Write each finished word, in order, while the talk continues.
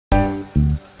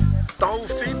auf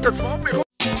die Seite, das Mami.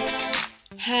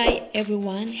 Hi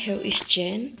everyone, here is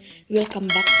Jen. Welcome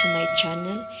back to my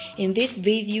channel. In this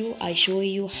video, I show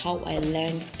you how I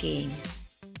learned skiing.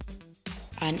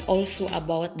 And also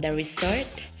about the resort,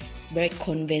 very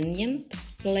convenient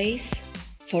place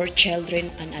for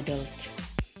children and adults.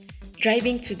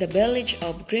 Driving to the village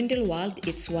of Grindelwald,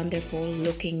 it's wonderful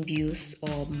looking views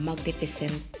of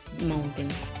magnificent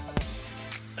mountains.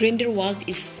 Grindelwald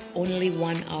is only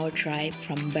 1 hour drive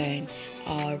from Bern,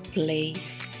 our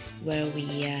place where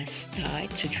we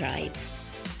start to drive.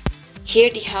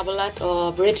 Here they have a lot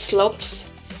of red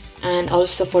slopes and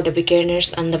also for the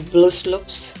beginners and the blue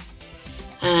slopes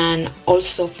and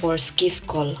also for ski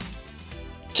school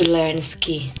to learn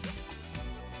ski.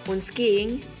 On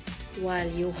skiing, while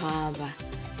you have a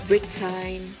break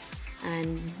time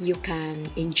and you can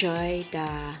enjoy the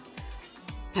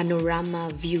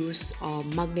panorama views of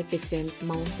magnificent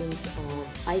mountains of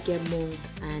Eigermont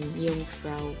and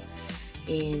Jungfrau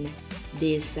in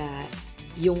this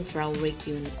Jungfrau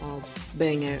region of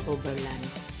Berner Oberland.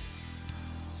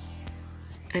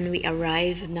 And we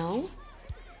arrive now,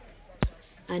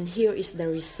 and here is the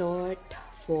resort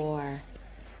for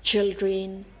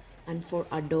children and for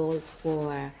adults,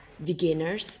 for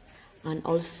beginners. And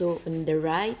also on the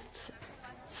right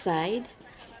side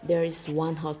there is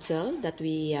one hotel that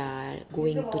we are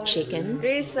going to check in,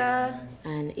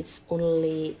 and it's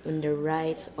only on the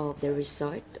right of the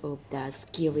resort, of the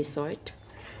ski resort,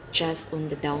 just on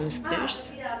the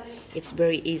downstairs. It's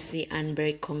very easy and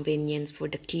very convenient for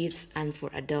the kids and for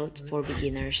adults, for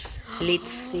beginners. Let's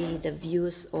see the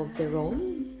views of the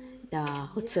room, the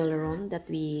hotel room that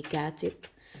we got it,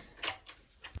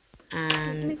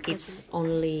 and it's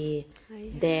only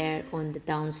there on the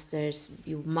downstairs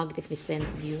view, magnificent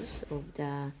views of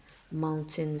the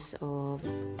mountains of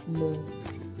Mont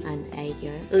and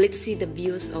Eiger. Let's see the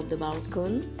views of the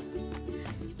balcony,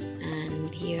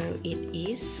 and here it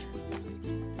is.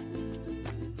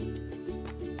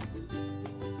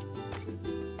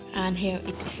 And here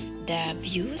it is the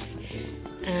views,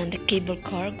 and the cable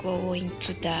car going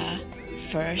to the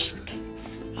first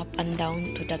up and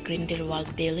down to the Grindelwald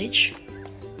village.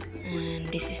 And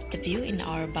this is the view in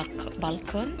our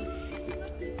balcony,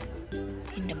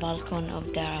 in the balcony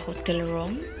of the hotel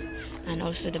room, and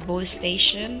also the bus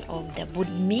station of the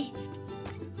Budmi.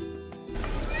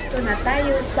 Ito na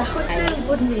tayo sa Hotel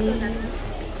Budmi.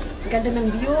 Ganda ng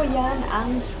view, yan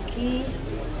ang ski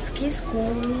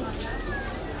school.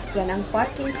 Yan ang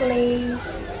parking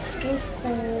place, ski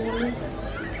school.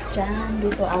 Diyan,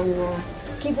 dito ang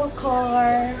cable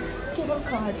car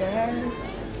there.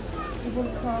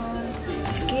 Cable car,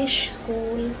 ski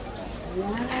school.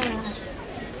 Yeah.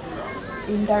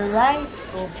 In the right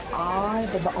of on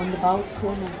the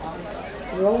balcony of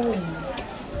our room.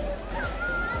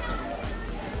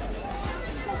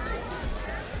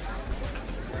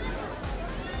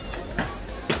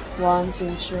 Once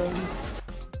in June.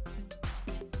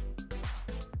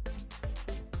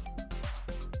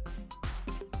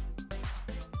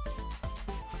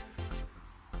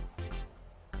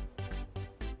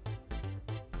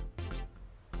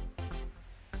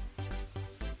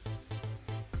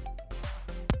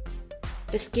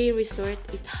 The ski resort,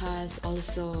 it has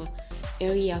also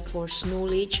area for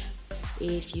snowledge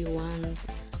if you want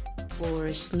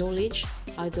for snowledge,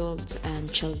 adults and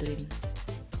children.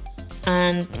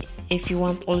 And if you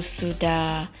want also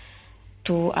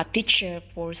a teacher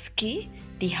for ski,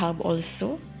 they have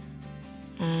also.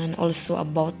 And also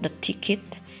about the ticket,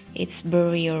 it's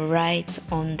very right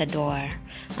on the door.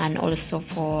 And also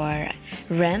for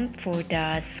rent for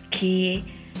the ski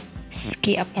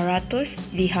apparatus,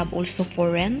 they have also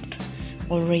for rent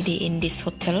already in this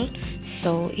hotel,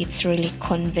 so it's really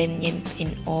convenient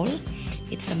in all.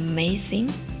 It's amazing,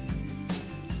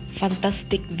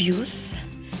 fantastic views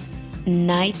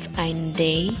night and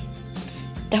day.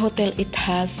 The hotel, it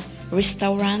has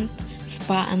restaurant,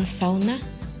 spa and sauna,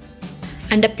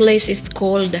 and the place is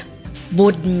called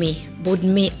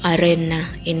Budmi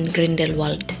Arena in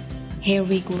Grindelwald. Here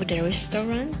we go, the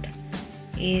restaurant.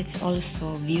 It's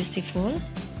also beautiful.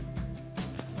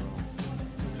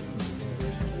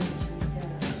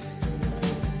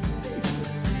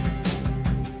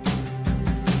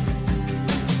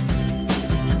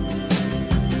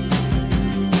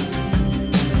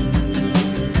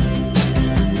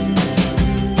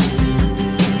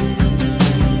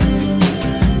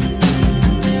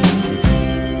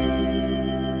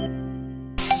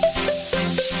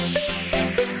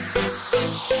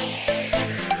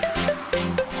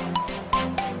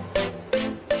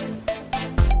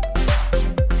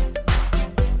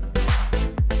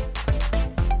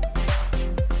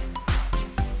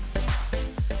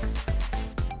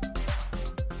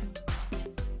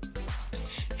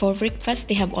 For breakfast,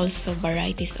 they have also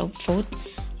varieties of food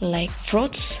like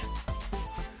fruits,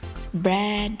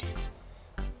 bread,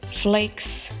 flakes,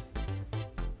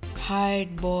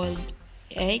 hard-boiled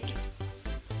egg,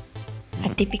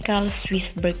 a typical Swiss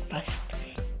breakfast.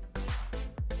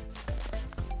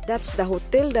 That's the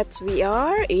hotel that we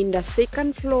are in the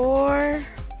second floor.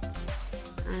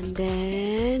 And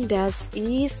then that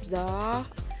is the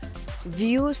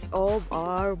views of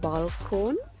our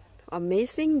balcony.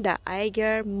 Amazing, the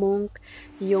Eiger Monk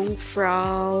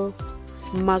Jungfrau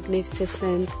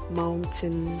magnificent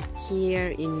mountain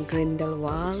here in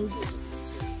Grindelwald.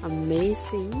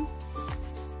 Amazing.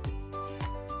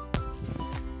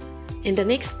 And the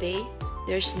next day,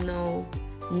 there's no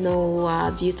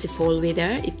beautiful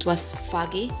weather. It was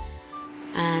foggy,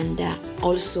 and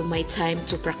also my time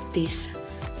to practice,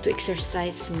 to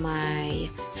exercise my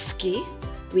ski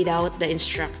without the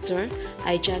instructor.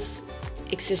 I just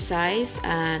exercise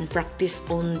and practice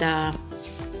on the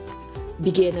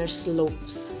beginner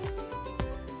slopes.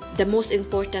 The most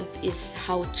important is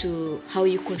how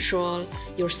you control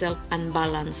yourself and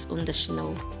balance on the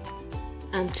snow,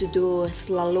 and to do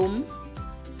slalom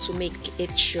to make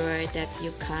it sure that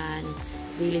you can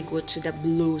really go to the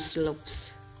blue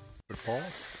slopes.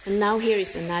 And now here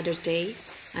is another day,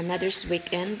 another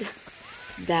weekend,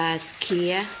 the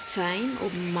ski time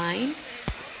of mine.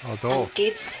 And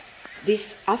kids,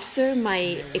 this after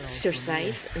my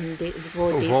exercise and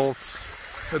before this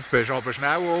jetzt bist du aber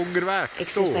schnell unterwegs.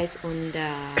 Exercise on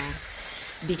the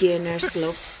beginner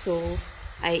slopes. So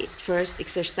I first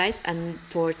exercise and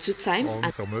for 2 times,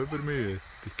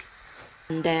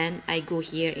 and then I go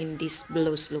here in these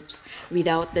below slopes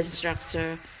without the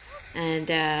instructor, and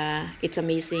it's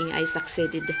amazing. I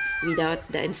succeeded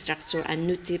without the instructor, and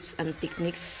new tips and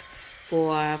techniques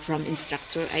from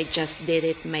instructor. I just did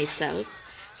it myself,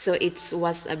 so it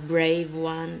was a brave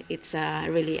one. It's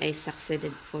really I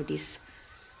succeeded for this.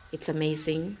 It's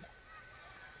amazing.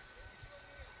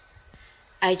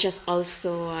 I just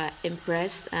also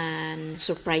impressed and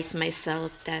surprised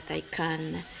myself that I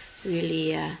can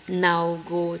really now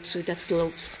go to the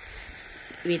slopes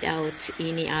without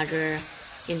any other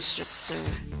instructor.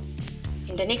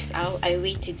 In the next hour, I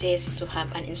waited days to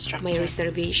have an instructor. My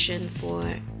reservation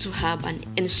to have an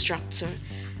instructor,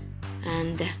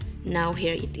 and now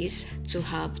here it is to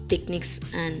have techniques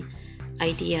and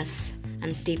ideas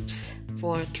and tips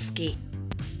for ski.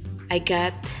 I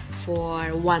got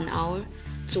for 1 hour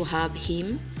to have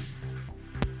him.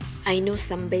 I know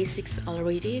some basics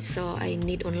already, so I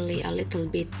need only a little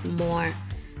bit more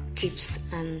tips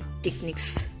and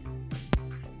techniques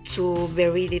to be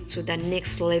ready to the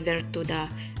next level, to the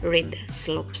red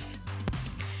slopes,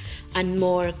 and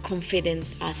more confident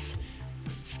as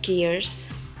skiers,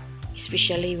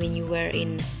 especially when you were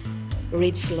in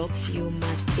red slopes. You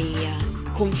must be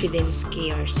confident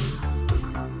skiers.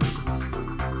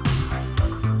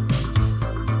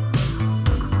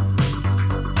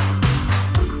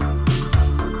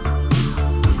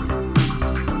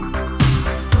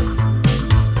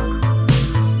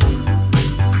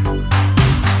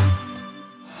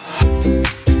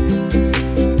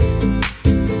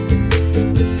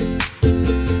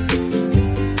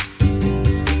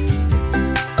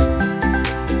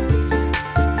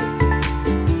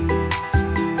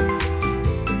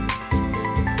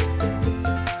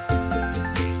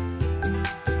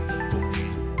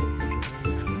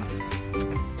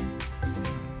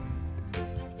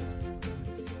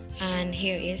 And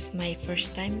here is my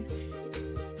first time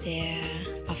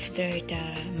after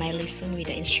my lesson with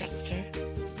the instructor.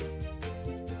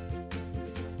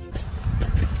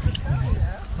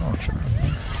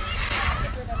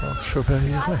 Wat zo ver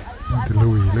hier? De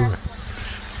Louis.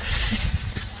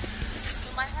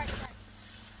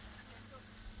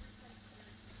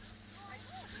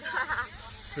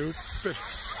 Super.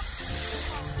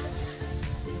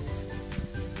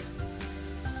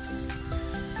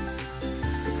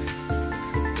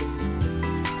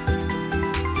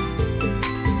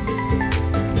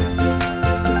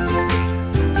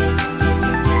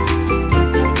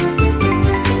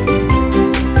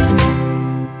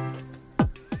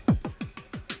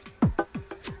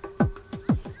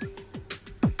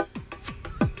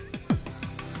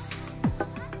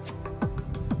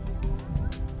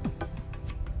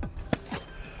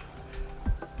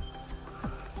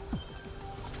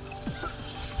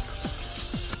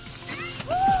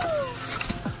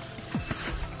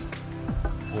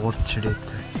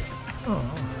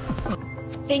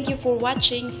 Thank you for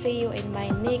watching. See you in my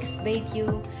next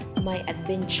video, my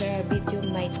adventure video,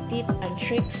 my tips and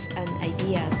tricks and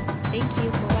ideas. Thank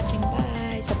you for watching.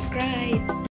 Bye. Subscribe.